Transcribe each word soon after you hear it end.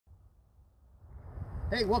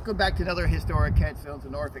Hey, welcome back to another historic headstones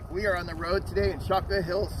in Norfolk. We are on the road today in Chocolate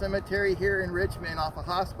Hill Cemetery here in Richmond off of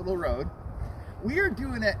Hospital Road. We are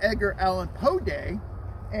doing an Edgar Allan Poe Day,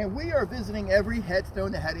 and we are visiting every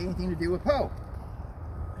headstone that had anything to do with Poe.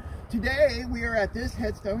 Today, we are at this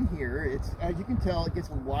headstone here. It's, as you can tell, it gets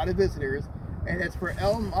a lot of visitors, and it's for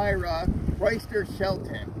Elmira Royster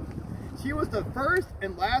Shelton. She was the first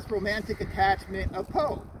and last romantic attachment of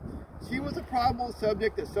Poe. She was a probable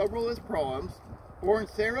subject of several of his poems. Born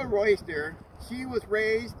Sarah Royster, she was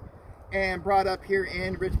raised and brought up here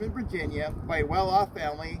in Richmond, Virginia by a well-off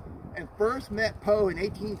family and first met Poe in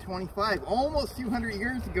 1825, almost 200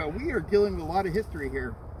 years ago. We are dealing with a lot of history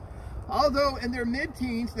here. Although in their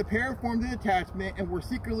mid-teens, the pair formed an attachment and were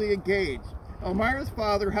secretly engaged. Elmira's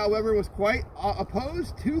father, however, was quite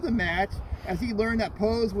opposed to the match as he learned that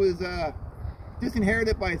Poe was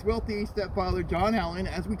disinherited by his wealthy stepfather, John Allan,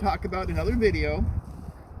 as we talk about in another video.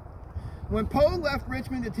 When Poe left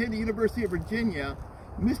Richmond to attend the University of Virginia,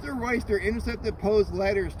 Mr. Royster intercepted Poe's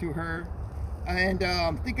letters to her, and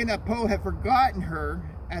thinking that Poe had forgotten her,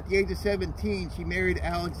 at the age of 17, she married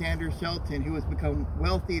Alexander Shelton, who has become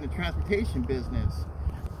wealthy in the transportation business.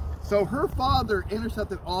 So her father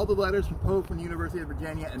intercepted all the letters from Poe from the University of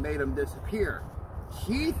Virginia and made them disappear.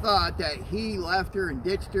 She thought that he left her and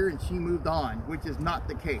ditched her and she moved on, which is not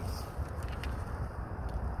the case.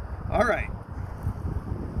 All right.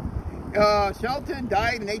 Shelton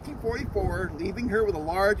died in 1844, leaving her with a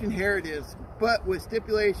large inheritance, but with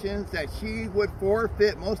stipulations that she would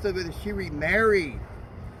forfeit most of it if she remarried.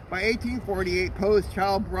 By 1848, Poe's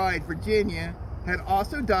child bride, Virginia, had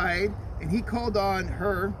also died, and he called on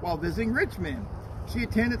her while visiting Richmond. She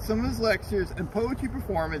attended some of his lectures and poetry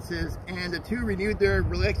performances, and the two renewed their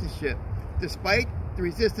relationship, despite the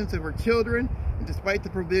resistance of her children and despite the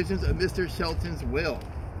provisions of Mr. Shelton's will.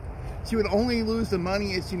 She would only lose the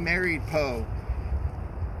money if she married Poe,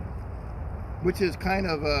 which is kind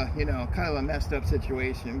of a, kind of a messed up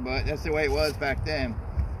situation, but that's the way it was back then.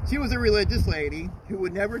 She was a religious lady who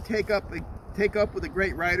would never take up with a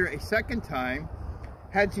great writer a second time,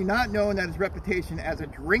 had she not known that his reputation as a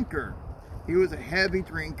drinker. He was a heavy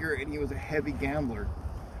drinker and he was a heavy gambler.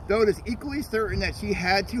 Though it is equally certain that she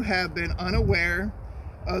had to have been unaware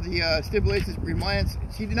of the stipulations of romance,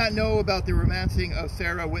 she did not know about the romancing of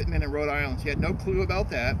Sarah Whitman in Rhode Island. She had no clue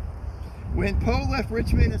about that. When Poe left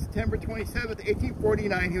Richmond on September 27,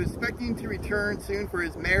 1849, he was expecting to return soon for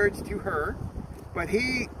his marriage to her, but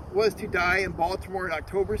he was to die in Baltimore on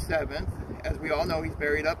October 7th. As we all know, he's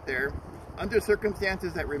buried up there, under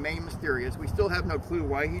circumstances that remain mysterious. We still have no clue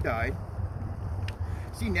why he died.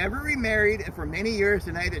 She never remarried, and for many years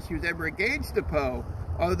denied that she was ever engaged to Poe,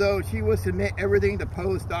 although she would submit everything to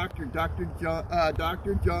Poe's doctor, Dr.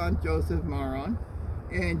 John Joseph Maron,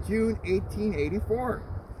 in June 1884.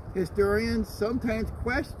 Historians sometimes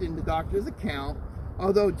question the doctor's account,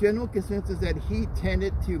 although general consensus that he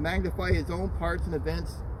tended to magnify his own parts and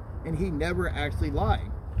events, and he never actually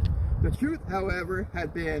lied. The truth, however,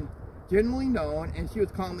 had been generally known, and she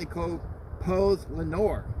was commonly called Poe's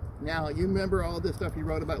Lenore. Now, you remember all this stuff he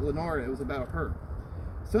wrote about Lenore, it was about her.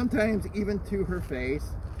 Sometimes even to her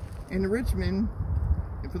face. In Richmond,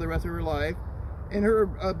 for the rest of her life, in her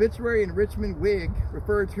obituary in Richmond Whig,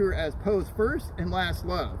 referred to her as Poe's first and last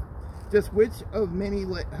love. Just which of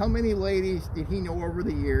how many ladies did he know over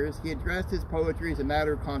the years? He addressed his poetry as a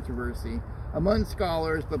matter of controversy among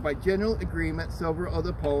scholars, but by general agreement, several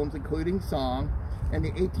other poems, including Song and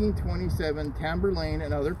the 1827 Tamburlaine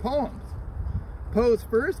and other poems. Poe's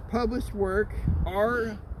first published work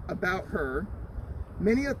are about her.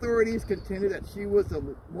 Many authorities contended that she was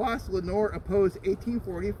the lost Lenore of Poe's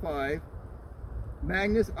 1845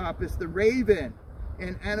 magnus opus, The Raven,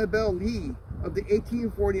 and Annabel Lee of the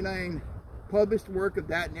 1849 published work of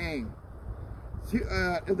that name.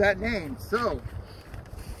 So,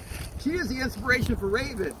 she is the inspiration for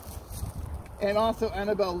Raven, and also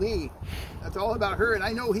Annabel Lee. That's all about her, and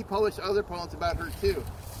I know he published other poems about her too.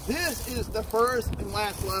 This is the first and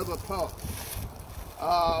last love of Poe.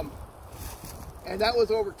 And that was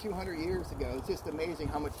over 200 years ago. It's just amazing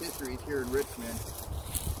how much history is here in Richmond.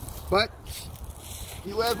 But if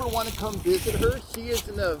you ever want to come visit her, she is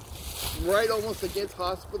in the right almost against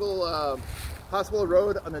Hospital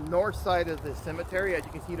Road on the north side of the cemetery. As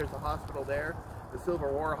you can see, there's a hospital there, the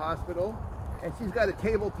Civil War Hospital. And she's got a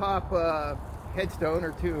tabletop headstone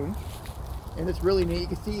or tomb. And it's really neat. You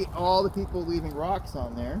can see all the people leaving rocks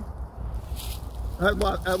on there. I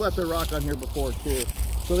left a rock on here before too.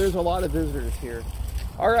 So there's a lot of visitors here.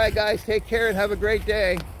 All right, guys, take care and have a great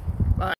day.